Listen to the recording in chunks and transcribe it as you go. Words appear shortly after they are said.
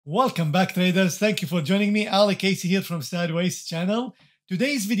Welcome back, traders. Thank you for joining me. Ali Casey here from Sideways channel.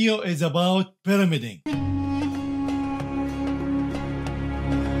 Today's video is about pyramiding.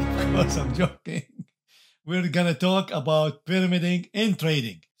 Of course, I'm joking. We're gonna talk about pyramiding in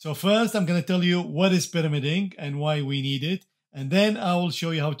trading. So first, I'm gonna tell you what is pyramiding and why we need it. And then I will show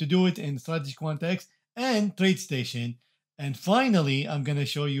you how to do it in StrategyQuant X and Tradestation. And finally, I'm gonna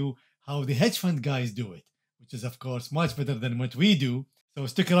show you how the hedge fund guys do it, which is of course much better than what we do. So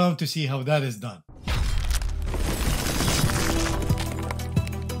stick around to see how that is done.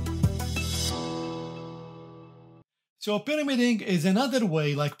 So pyramiding is another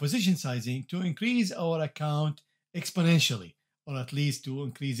way, like position sizing, to increase our account exponentially, or at least to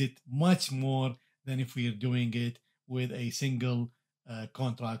increase it much more than if we are doing it with a single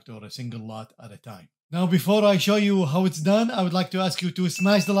contract or a single lot at a time. Now, before I show you how it's done, I would like to ask you to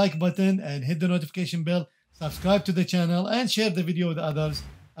smash the like button and hit the notification bell, subscribe to the channel, and share the video with others,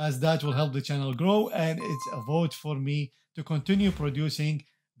 as that will help the channel grow, and it's a vote for me to continue producing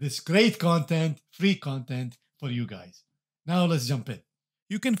this great content, free content for you guys. Now let's jump in.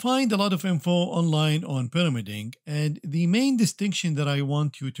 You can find a lot of info online on pyramiding, and the main distinction that I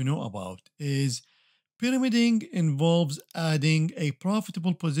want you to know about is pyramiding involves adding a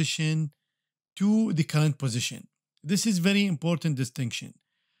profitable position to the current position. This is very important distinction.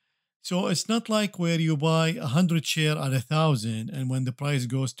 So it's not like where you buy 100 share at 1,000, and when the price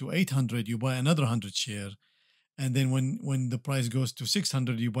goes to 800, you buy another 100 share. And then when the price goes to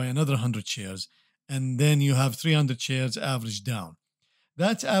 600, you buy another 100 shares. And then you have 300 shares averaged down.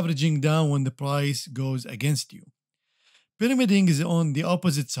 That's averaging down when the price goes against you. Pyramiding is on the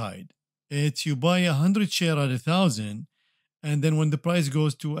opposite side. It's you buy 100 share at 1,000, and then when the price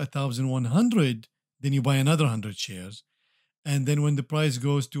goes to 1,100, then you buy another 100 shares. And then when the price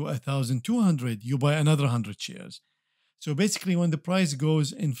goes to 1,200, you buy another 100 shares. So basically, when the price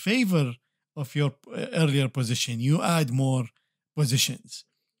goes in favor of your earlier position, you add more positions.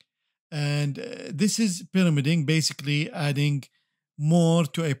 And this is pyramiding, basically adding more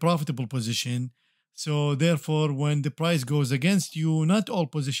to a profitable position. So therefore, when the price goes against you, not all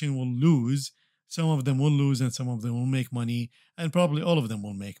position will lose. Some of them will lose and some of them will make money, and probably all of them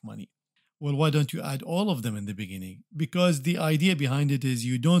will make money. Well, why don't you add all of them in the beginning? Because the idea behind it is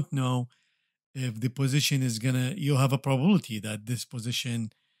you don't know if the position is you have a probability that this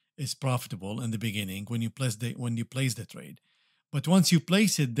position is profitable in the beginning when you place the trade. But once you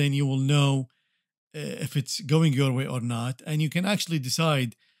place it, then you will know if it's going your way or not. And you can actually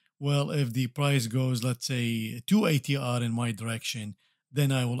decide, well, if the price goes, let's say, 2 ATR in my direction,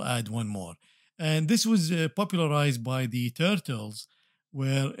 then I will add one more. And this was popularized by the Turtles,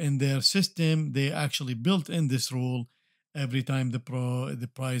 where in their system, they actually built in this rule. Every time the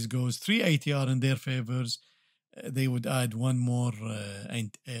price goes 3 ATR in their favors, they would add one more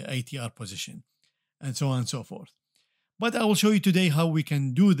ATR position, and so on and so forth. But I will show you today how we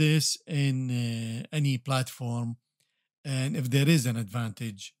can do this in any platform, and if there is an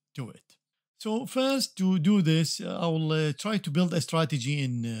advantage to it. So first, to do this, I will try to build a strategy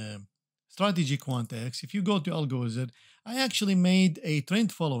in StrategyQuant X. If you go to Algo Wizard, I actually made a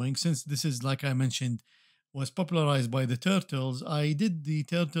trend following, since this is, like I mentioned, was popularized by the Turtles. I did the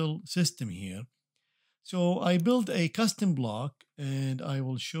turtle system here. So I built a custom block, and I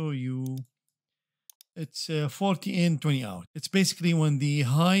will show you. It's 40 in, 20 out. It's basically when the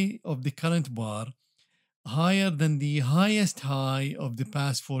high of the current bar higher than the highest high of the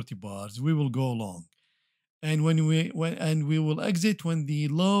past 40 bars, we will go long. And we will exit when the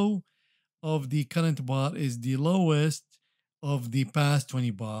low of the current bar is the lowest of the past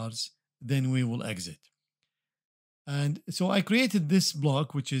 20 bars, then we will exit. And so I created this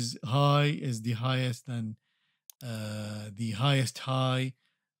block, which is high is the highest and the highest high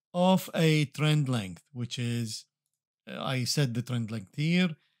of a trend length, which is, I set the trend length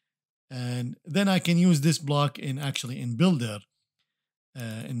here, and then I can use this block in Builder,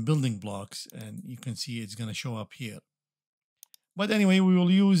 in building blocks, and you can see it's going to show up here. But anyway, we will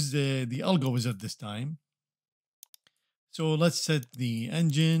use the Algo Wizard this time. So let's set the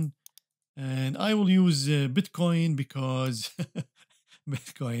engine, and I will use Bitcoin because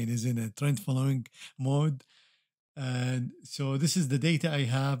Bitcoin is in a trend following mode. And so this is the data I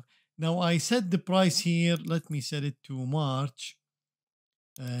have. Now I set the price here. Let me set it to March.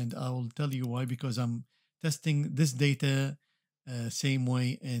 And I will tell you why, because I'm testing this data same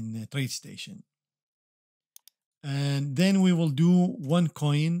way in Tradestation. And then we will do one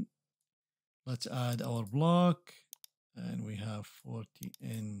coin. Let's add our block, and we have 40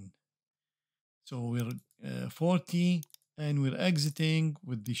 in. So we're 40, and we're exiting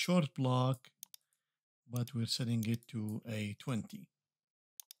with the short block, but we're setting it to a 20.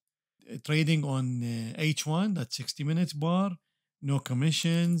 trading on H1, that's 60 minutes bar, no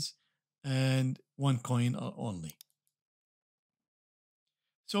commissions, and one coin only.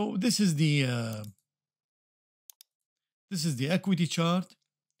 So this is the equity chart.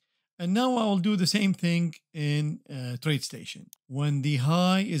 And now I will do the same thing in Tradestation. When the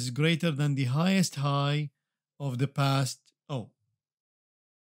high is greater than the highest high of the past,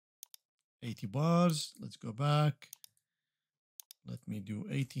 80 bars. Let's go back. Let me do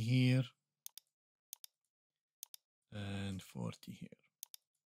 80 here and 40 here.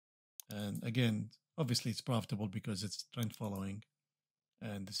 And again, obviously it's profitable because it's trend following.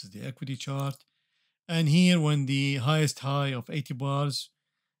 And this is the equity chart. And here, when the highest high of 80 bars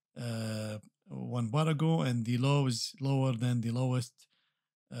 1 bar ago, and the low is lower than the lowest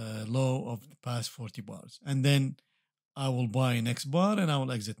low of the past 40 bars. And then I will buy next bar and I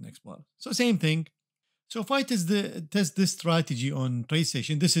will exit next bar. So same thing. So if I test this strategy on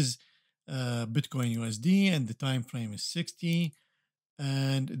Tradestation, this is Bitcoin USD, and the time frame is 60.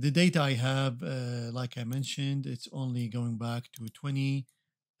 And the data I have, like I mentioned, it's only going back to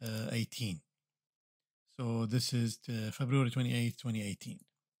 2018. So this is February 28th, 2018.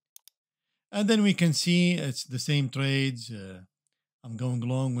 And then we can see it's the same trades. I'm going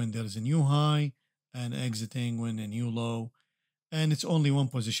long when there's a new high and exiting when a new low. And it's only one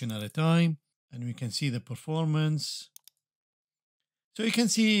position at a time. And we can see the performance. So you can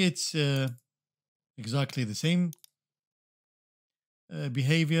see it's exactly the same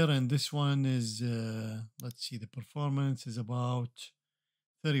behavior. And this one is, let's see, the performance is about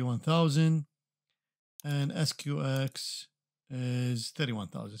 31,000. And SQX is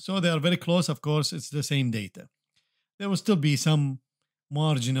 31,000. So they are very close. Of course, it's the same data. There will still be some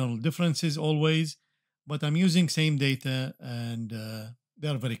marginal differences always, but I'm using same data, and they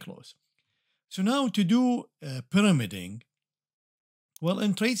are very close. So now to do pyramiding, well,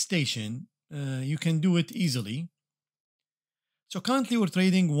 in Tradestation, you can do it easily. So currently we're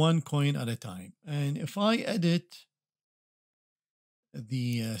trading one coin at a time. And if I edit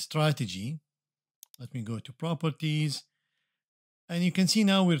the strategy, let me go to properties, and you can see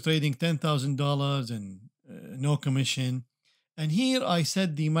now we're trading $10,000 and no commission. And here I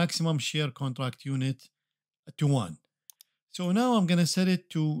set the maximum share contract unit to 1. So now I'm going to set it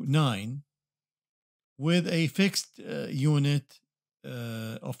to 9 with a fixed unit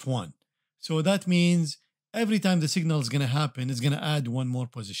of 1. So that means every time the signal is going to happen, it's going to add one more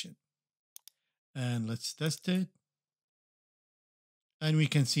position. And let's test it. And we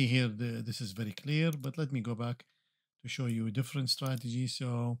can see here, this is very clear, but let me go back to show you a different strategy.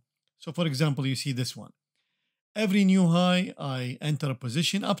 So for example, you see this one. Every new high, I enter a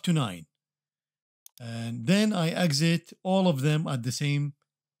position up to 9. And then I exit all of them at the same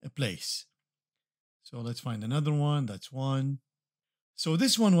place. So let's find another one. That's 1. So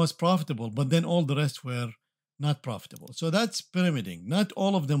this one was profitable, but then all the rest were not profitable. So that's pyramiding. Not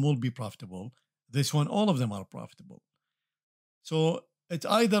all of them will be profitable. This one, all of them are profitable. So it's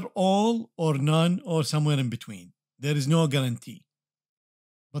either all or none or somewhere in between. There is no guarantee.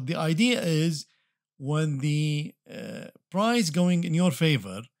 But the idea is when the price going in your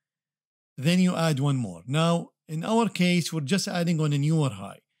favor, then you add one more. Now, in our case, we're just adding on a newer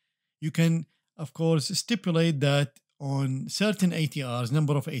high. You can, of course, stipulate that on certain ATRs,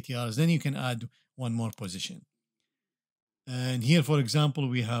 number of ATRs, then you can add one more position. And here, for example,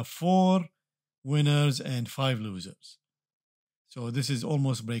 we have 4 winners and 5 losers. So this is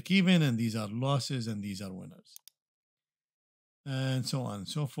almost break even, and these are losses, and these are winners. And so on and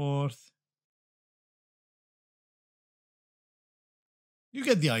so forth. You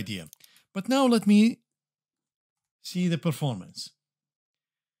get the idea. But now let me see the performance.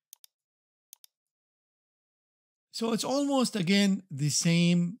 So it's almost, again, the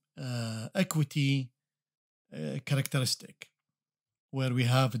same equity characteristic, where we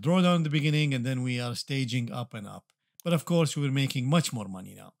have a drawdown in the beginning, and then we are staging up and up. But of course, we're making much more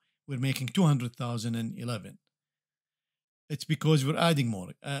money now. We're making 200,011. It's because we're adding more.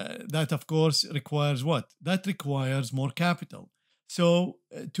 That, of course, requires what? That requires more capital. So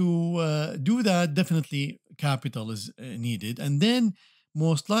to do that, definitely capital is needed. And then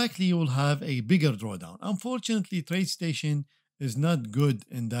most likely you will have a bigger drawdown. Unfortunately, Tradestation is not good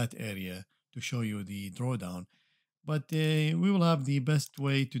in that area to show you the drawdown. But we will have the best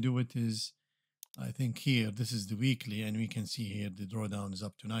way to do it is, I think here, this is the weekly, and we can see here the drawdown is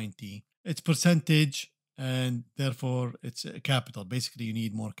up to 90. It's percentage, and therefore it's capital. Basically, you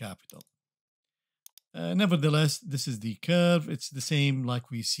need more capital. Nevertheless, this is the curve. It's the same like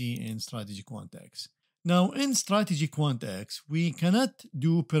we see in StrategyQuant X. Now, in StrategyQuant X, we cannot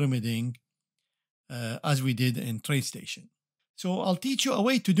do pyramiding as we did in Tradestation. So I'll teach you a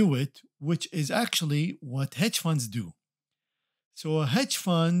way to do it, which is actually what hedge funds do. So hedge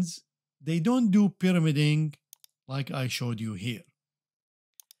funds, they don't do pyramiding like I showed you here.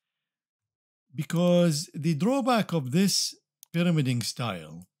 Because the drawback of this pyramiding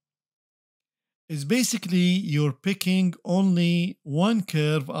style is basically you're picking only one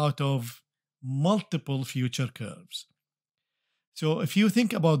curve out of multiple future curves. So if you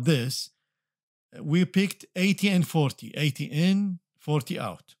think about this, we picked 80 and 40, 80 in, 40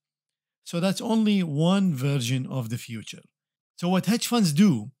 out. So that's only one version of the future. So what hedge funds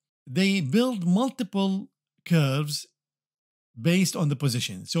do, they build multiple curves based on the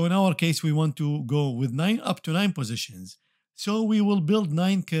position. So in our case, we want to go with up to 9 positions. So we will build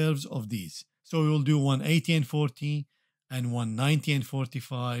 9 curves of these. So we will do one 80 and 40, and one 90 and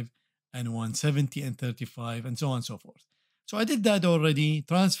 45, and one 70 and 35, and so on and so forth. So I did that already,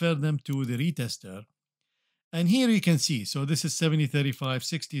 transferred them to the retester. And here you can see, so this is 70-35,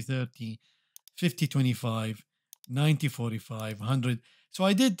 60-30, 50-25, 90-45, 100. So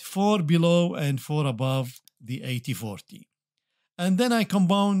I did 4 below and 4 above the 80-40. And then I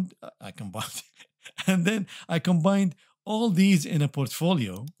combined all these in a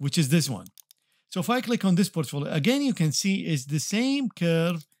portfolio, which is this one. So if I click on this portfolio, again, you can see it's the same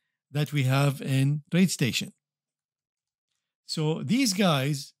curve that we have in Tradestation. So these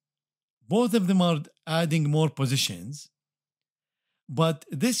guys, both of them are adding more positions, but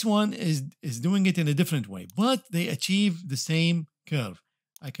this one is doing it in a different way, but they achieve the same curve.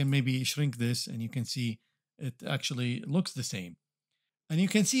 I can maybe shrink this and you can see it actually looks the same. And you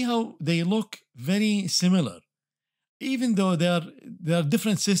can see how they look very similar, even though they are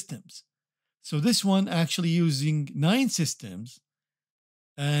different systems. So this one actually using 9 systems,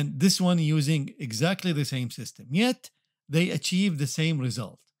 and this one using exactly the same system, yet they achieve the same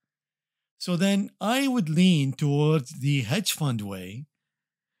result. So then I would lean towards the hedge fund way,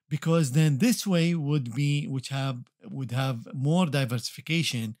 because then this way would have more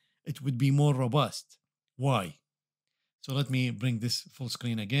diversification. It would be more robust. Why? So let me bring this full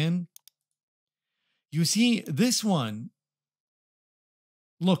screen again. You see this one,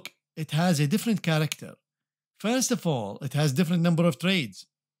 look, it has a different character. First of all, it has different number of trades.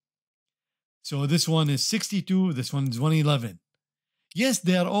 So this one is 62, this one is 111. Yes,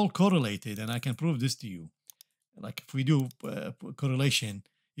 they are all correlated, and I can prove this to you. Like if we do correlation,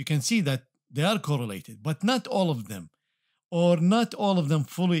 you can see that they are correlated, but not all of them, or not all of them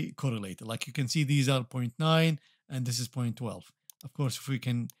fully correlated. Like you can see these are 0.9 and this is 0.12. Of course, if we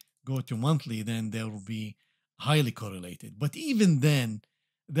can go to monthly, then they will be highly correlated. But even then,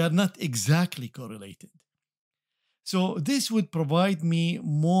 they're not exactly correlated. So this would provide me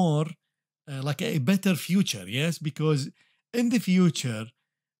more like a better future, yes? Because in the future,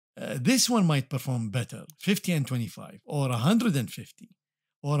 this one might perform better, 50 and 25, or 150,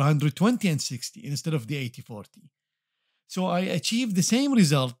 or 120 and 60 instead of the 80-40. So I achieved the same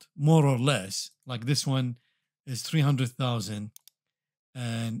result, more or less, like this one is 300,000,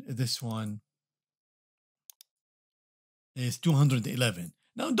 and this one is 211.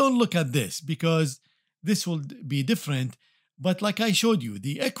 Now, don't look at this because this will be different. But like I showed you,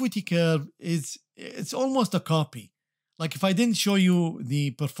 the equity curve it's almost a copy. Like if I didn't show you the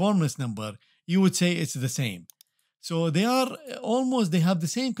performance number, you would say it's the same. So they have the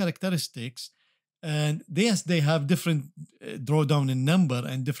same characteristics. And yes, they have different drawdown in number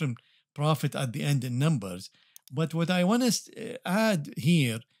and different profit at the end in numbers. But what I want to add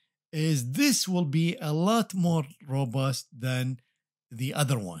here is this will be a lot more robust than the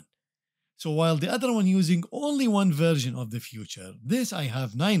other one. So while the other one using only one version of the future, this I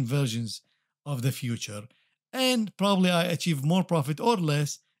have 9 versions of the future, and probably I achieve more profit or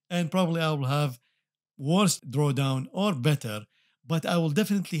less, and probably I will have worse drawdown or better, but I will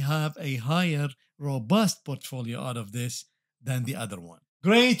definitely have a higher robust portfolio out of this than the other one.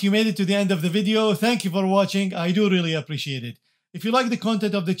 Great, you made it to the end of the video. Thank you for watching. I do really appreciate it. If you like the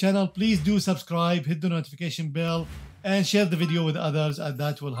content of the channel, please do subscribe, hit the notification bell, and share the video with others, and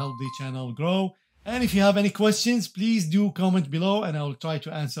that will help the channel grow. And if you have any questions, please do comment below and I will try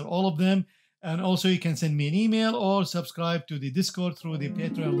to answer all of them. And also you can send me an email or subscribe to the Discord through the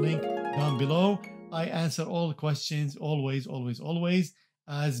Patreon link down below. I answer all questions always, always, always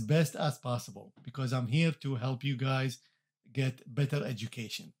as best as possible because I'm here to help you guys get better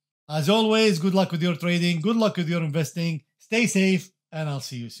education. As always, good luck with your trading, good luck with your investing, stay safe, and I'll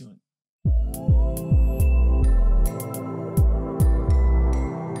see you soon.